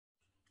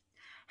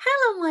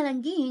Hello mga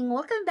langging!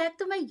 Welcome back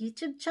to my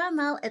YouTube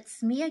channel.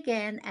 It's me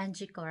again,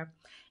 Angecor.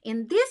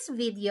 In this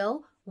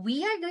video,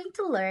 we are going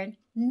to learn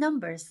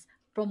numbers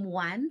from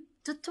 1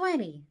 to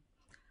 20.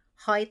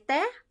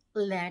 Heute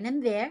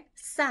lernen wir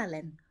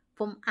Zahlen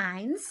vom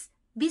Eins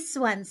bis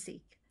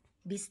 20.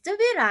 Bist du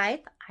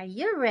bereit? Are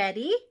you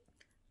ready?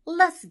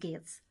 Los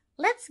geht's!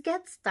 Let's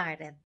get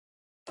started.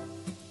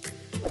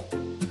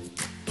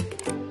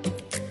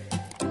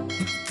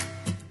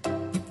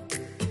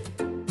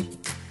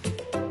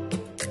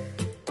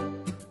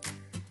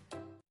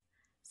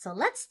 So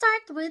let's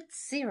start with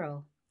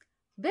 0.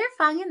 Wir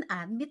fangen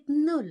an mit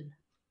 0.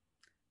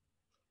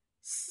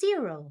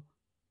 0,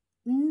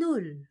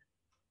 0,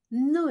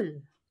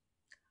 0.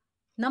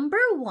 Number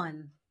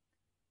 1,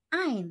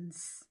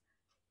 eins,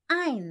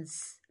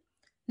 eins.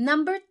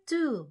 Number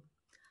 2,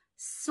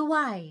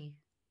 zwei,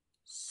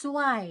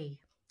 zwei.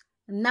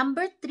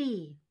 Number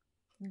 3,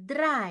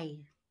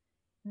 drei,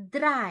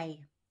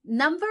 drei.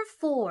 Number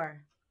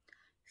 4,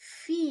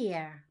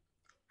 vier,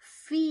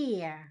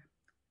 vier.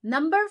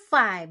 Number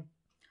 5,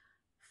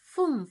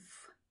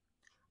 fünf,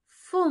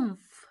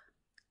 fünf.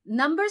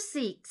 Number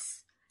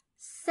 6,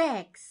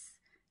 sechs,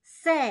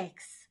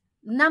 sechs.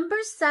 Number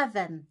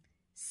 7,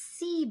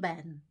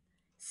 sieben,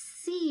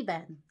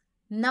 sieben.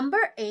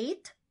 Number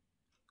 8,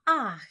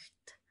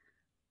 acht,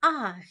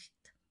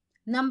 acht.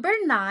 Number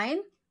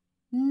 9,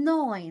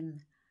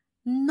 neun,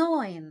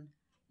 neun.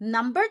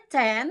 Number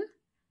 10,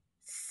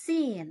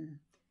 zehn,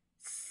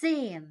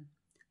 zehn.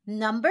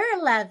 Number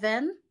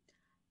 11,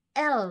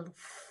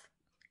 elf,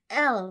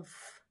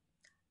 elf.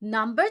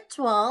 Number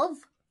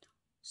 12,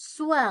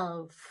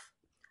 zwölf,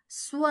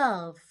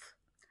 zwölf.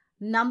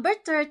 Number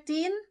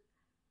 13,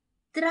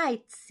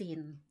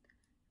 dreizehn,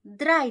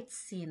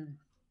 dreizehn.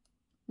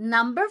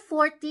 Number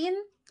 14,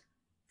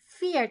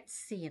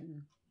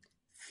 vierzehn,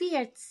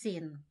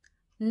 vierzehn.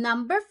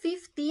 Number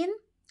 15,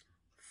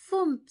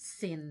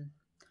 fünfzehn,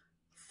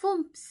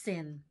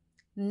 fünfzehn.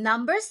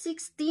 Number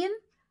 16,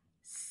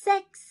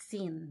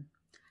 sechzehn,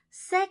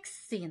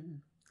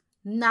 sechzehn.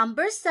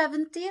 Number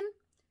 17,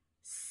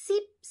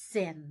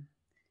 siebzehn,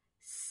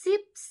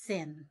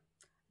 siebzehn.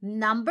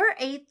 Number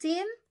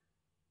 18,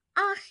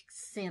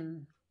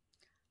 achtzehn,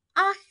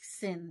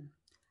 achtzehn.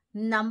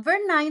 Number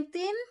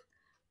 19,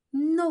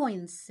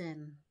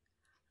 neunzehn,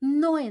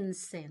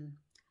 neunzehn.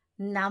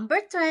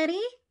 Number 20,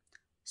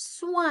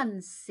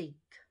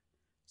 zwanzig,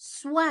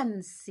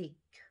 zwanzig.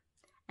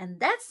 And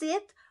that's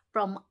it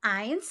from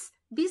eins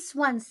bis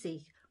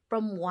 20,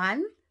 from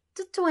 1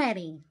 to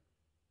 20.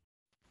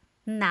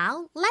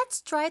 Now,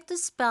 let's try to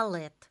spell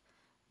it.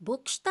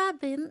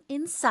 Buchstaben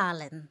in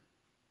Zahlen.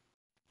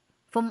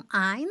 Vom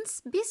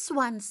 1 bis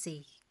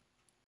 20.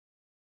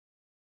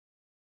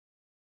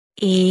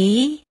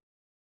 E,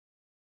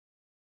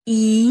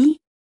 I,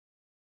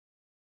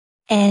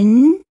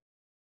 N,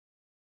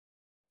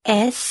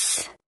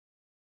 S,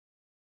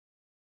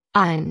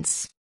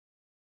 1.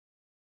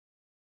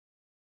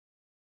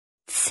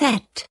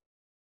 Z,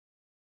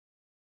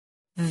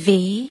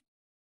 W,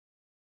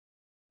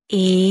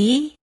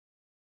 E,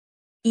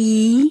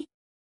 I,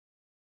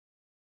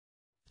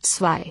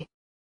 2.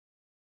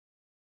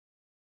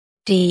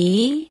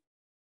 D,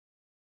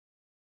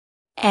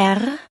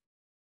 R,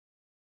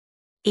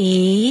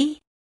 E,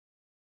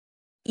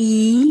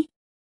 I,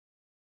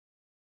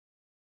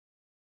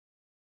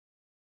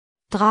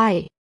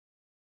 3.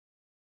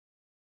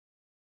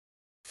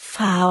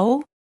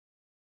 V,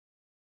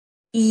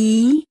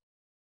 I,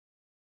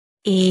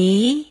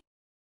 E,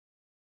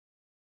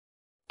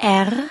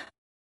 R,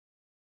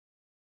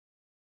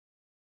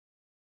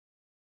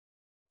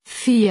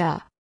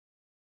 4.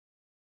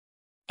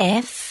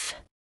 F,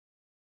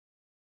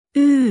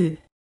 Ü,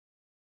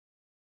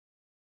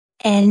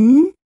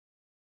 N,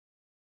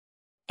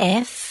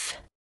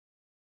 F,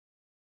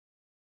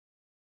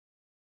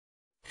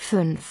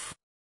 5.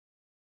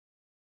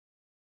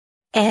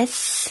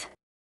 S,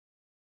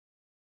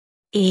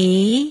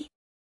 E,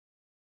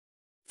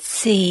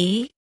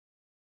 C,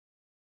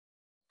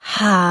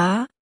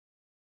 H,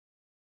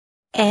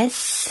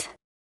 S,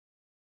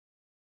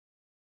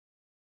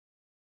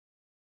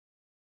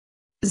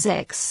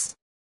 6.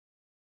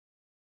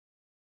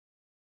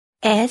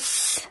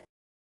 S,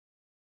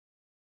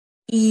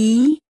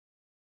 I,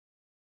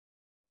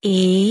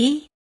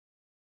 E,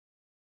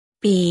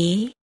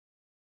 B,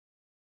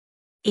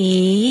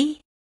 E,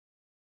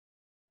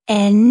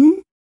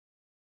 N,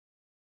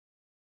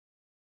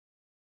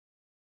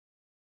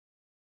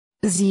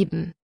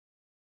 7.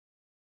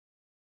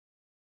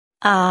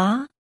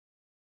 A,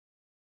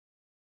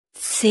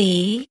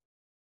 C,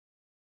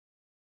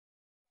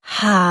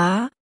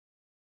 H,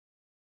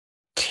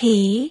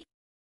 T,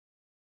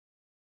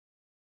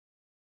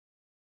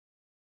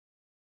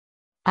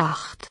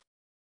 8.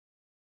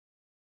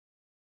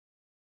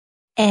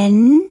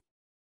 N,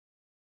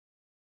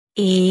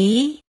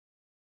 E,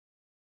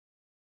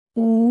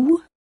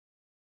 U,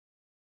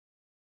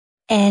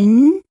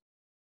 N,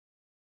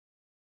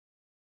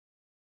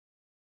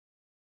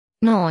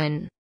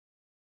 9.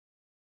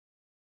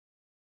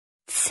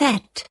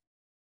 Z,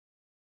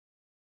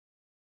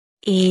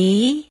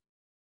 E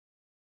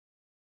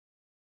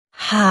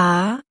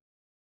H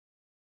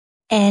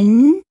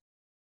N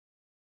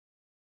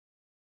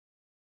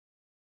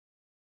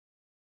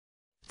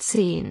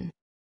 10,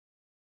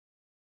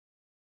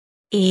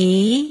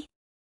 E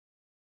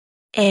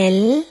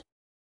L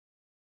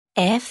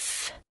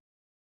F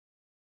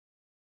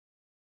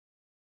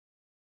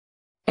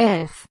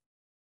 11,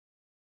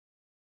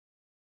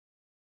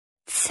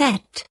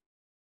 Z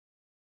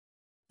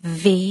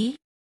W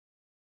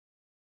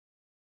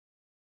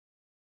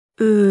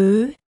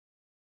Ö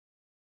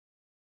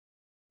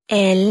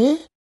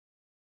L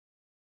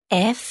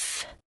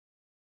F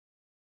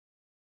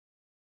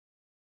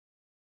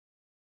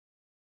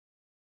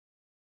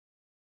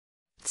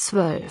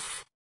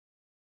 12,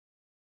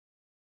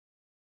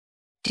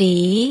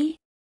 D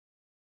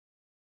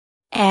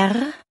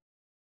R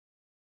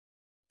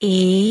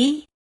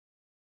E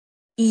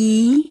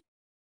I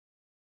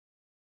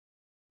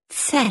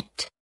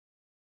Z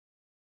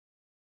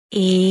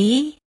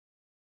E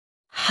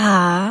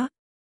H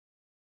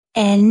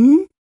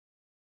N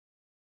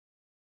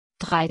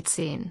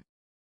 13,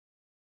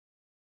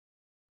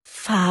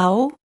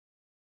 V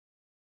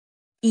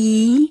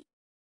I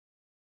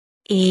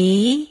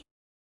E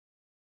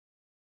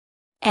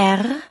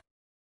R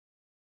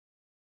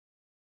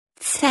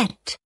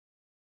Z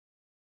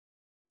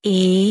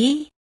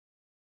E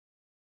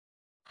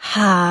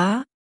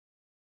H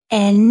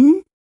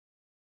N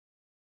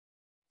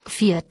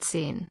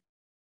 14,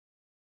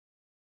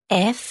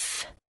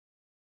 F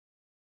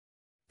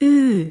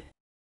Ü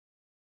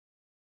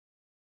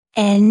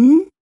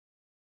N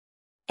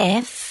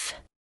F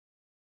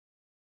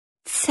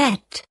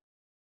Z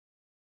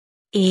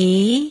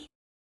E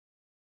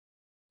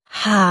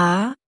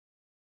H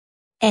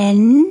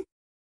N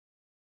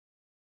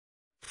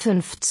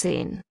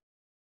 15,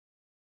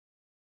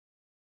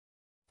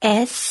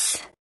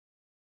 S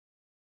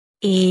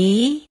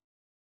E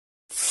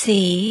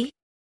C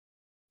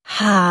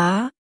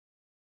H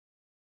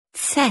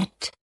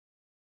Z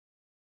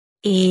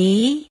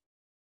E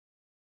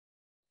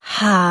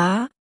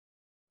H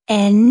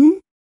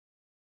N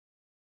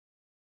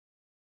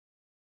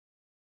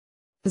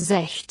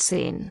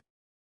 16,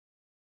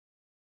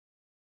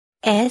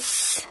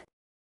 S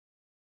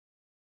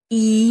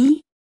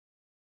I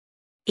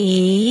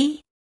E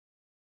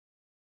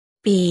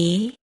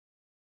B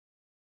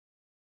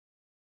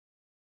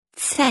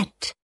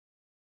Z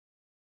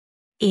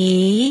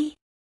E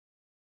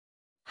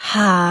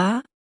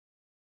H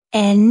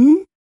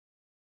N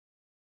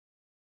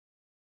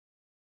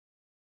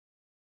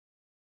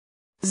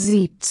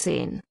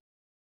 17,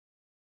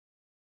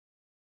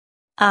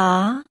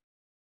 A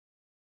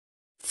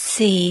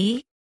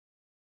C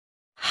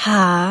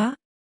H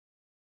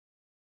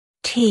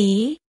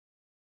T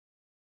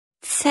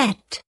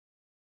Z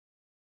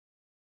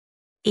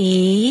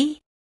E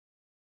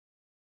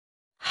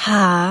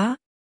H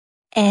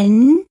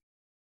N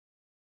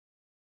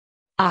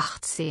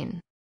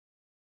 18,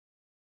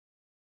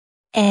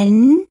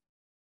 N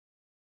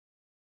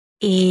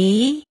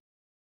E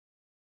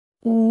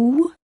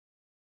U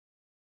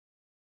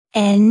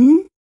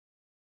N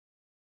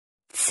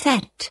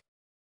Z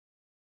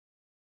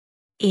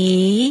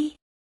E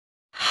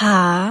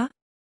H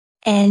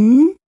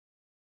N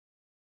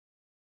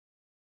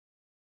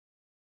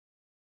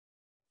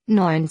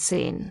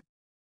 19,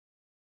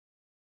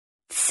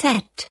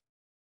 Z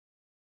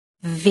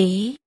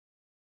W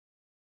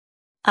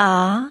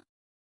A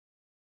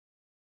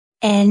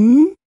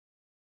N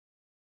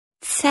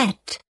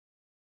Z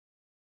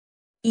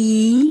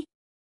I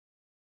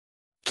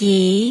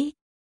G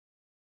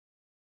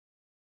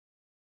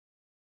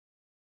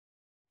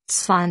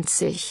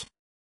 20,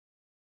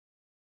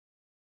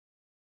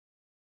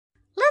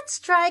 Let's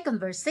try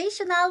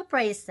conversational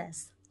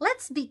phrases.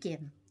 Let's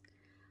begin.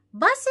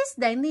 Was ist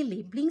deine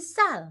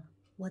Lieblingszahl?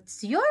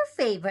 What's your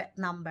favorite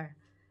number?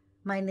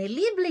 Meine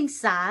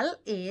Lieblingszahl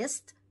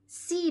ist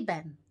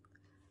 7.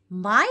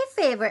 My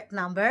favorite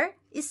number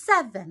is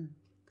 7.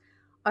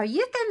 Or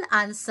you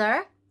can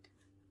answer,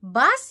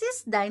 was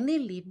ist deine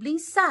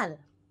Lieblingszahl?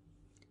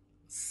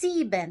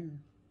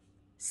 7.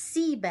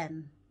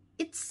 7.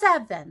 It's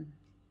 7.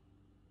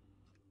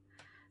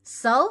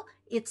 So,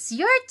 it's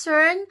your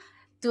turn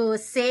to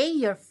say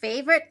your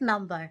favorite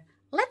number.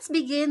 Let's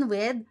begin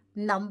with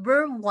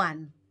number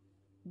 1.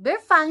 Wir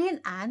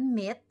fangen an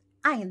mit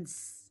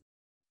 1.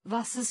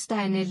 Was ist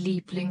deine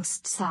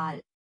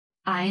Lieblingszahl?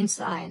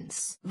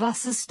 11,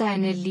 was ist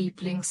deine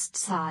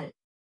Lieblingszahl?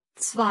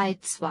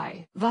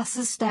 22, was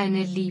ist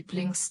deine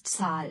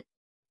Lieblingszahl?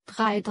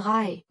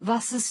 33,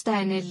 was ist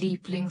deine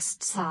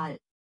Lieblingszahl?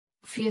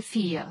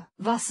 44,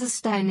 was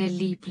ist deine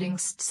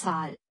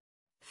Lieblingszahl?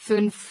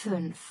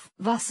 55,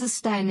 was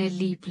ist deine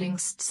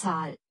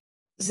Lieblingszahl?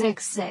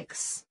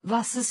 66,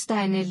 was ist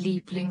deine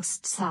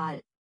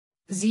Lieblingszahl?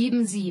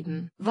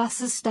 77,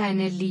 was ist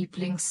deine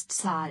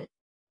Lieblingszahl?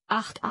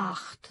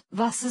 88,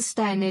 was ist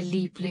deine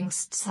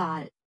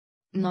Lieblingszahl?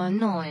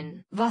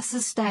 99, was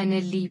ist deine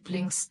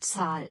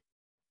Lieblingszahl?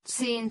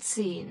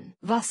 10,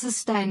 was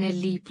ist deine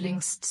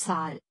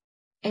Lieblingszahl?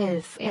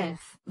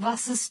 11.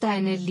 Was ist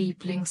deine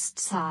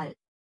Lieblingszahl?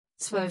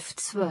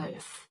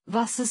 12.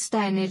 Was ist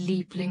deine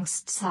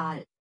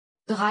Lieblingszahl?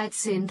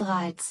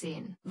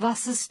 13.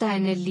 Was ist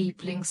deine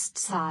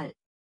Lieblingszahl?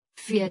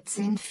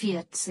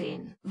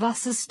 14.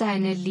 Was ist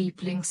deine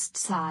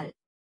Lieblingszahl?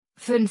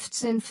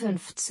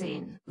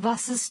 15.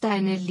 Was ist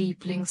deine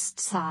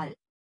Lieblingszahl?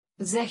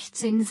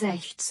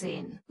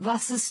 16.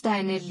 Was ist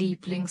deine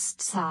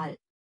Lieblingszahl?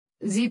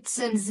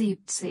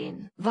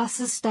 17. Was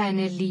ist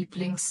deine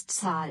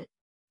Lieblingszahl?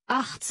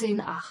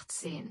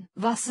 18.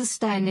 Was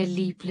ist deine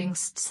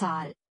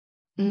Lieblingszahl?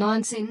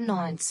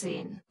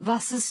 19.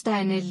 Was ist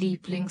deine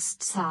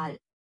Lieblingszahl?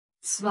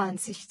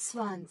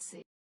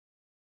 20.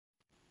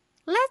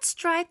 Let's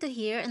try to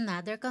hear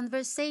another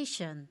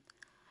conversation.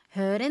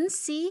 Hören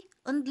Sie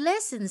und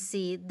lesen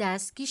Sie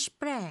das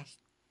Gespräch.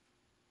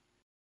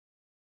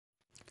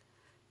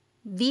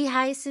 Wie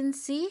heißen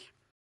Sie?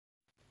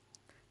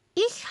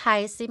 Ich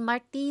heiße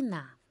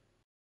Martina.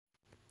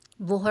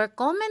 Woher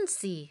kommen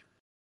Sie?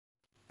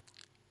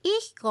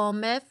 Ich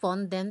komme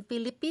von den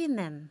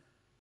Philippinen.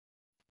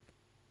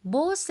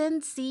 Wo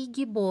sind Sie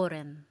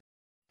geboren?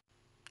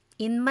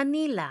 In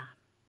Manila.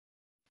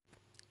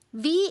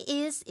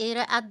 Wie ist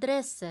Ihre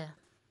Adresse?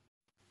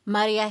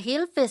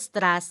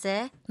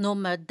 Maria-Hilfe-Straße,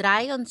 Nummer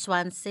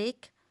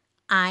 23,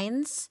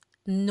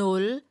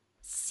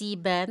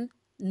 107,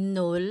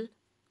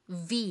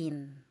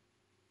 Wien.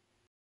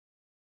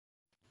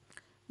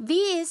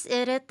 Wie ist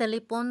Ihre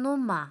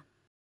Telefonnummer?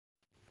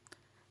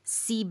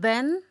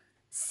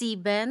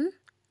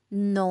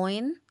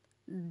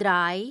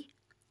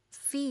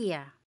 779334.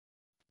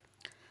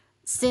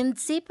 Sind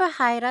Sie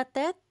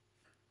verheiratet?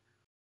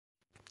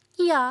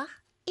 Ja,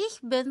 ich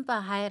bin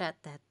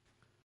verheiratet.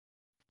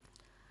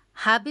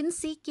 Haben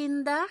Sie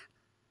Kinder?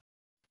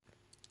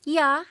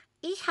 Ja,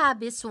 ich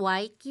habe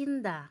 2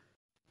 Kinder.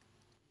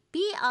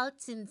 Wie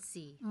alt sind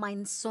Sie?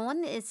 Mein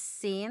Sohn ist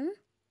 10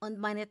 und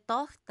meine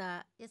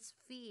Tochter ist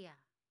 4.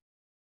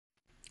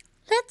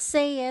 Let's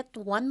say it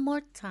one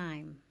more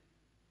time.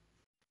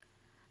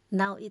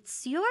 Now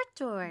it's your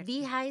turn.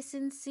 Wie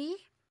heißen Sie?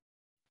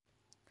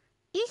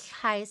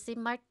 Ich heiße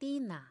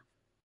Martina.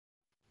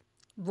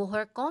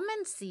 Woher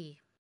kommen Sie?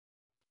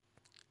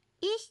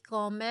 Ich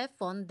komme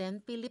von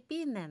den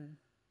Philippinen.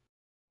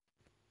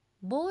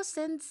 Wo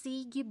sind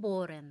Sie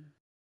geboren?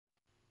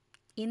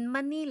 In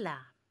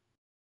Manila.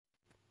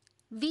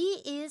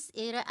 Wie ist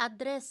Ihre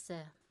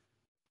Adresse?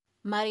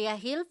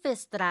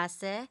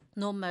 Maria-Hilfe-Straße,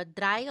 Nummer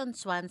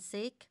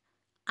 23,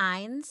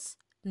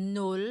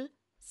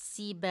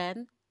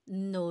 107,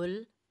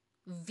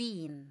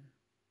 Wien.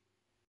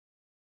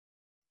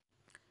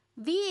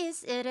 Wie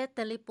ist Ihre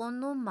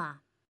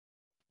Telefonnummer?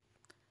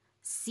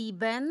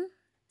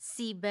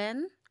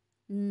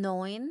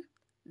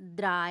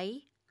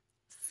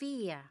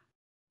 779334.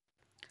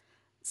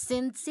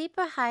 Sind Sie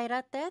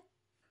verheiratet?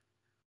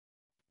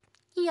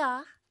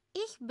 Ja,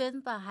 ich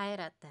bin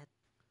verheiratet.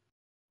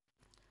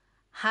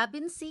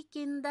 Haben Sie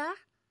Kinder?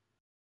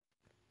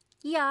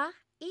 Ja,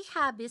 ich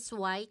habe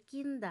 2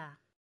 Kinder.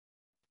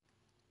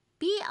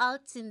 Wie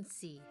alt sind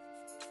Sie?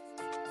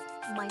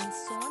 Mein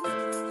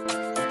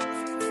Sohn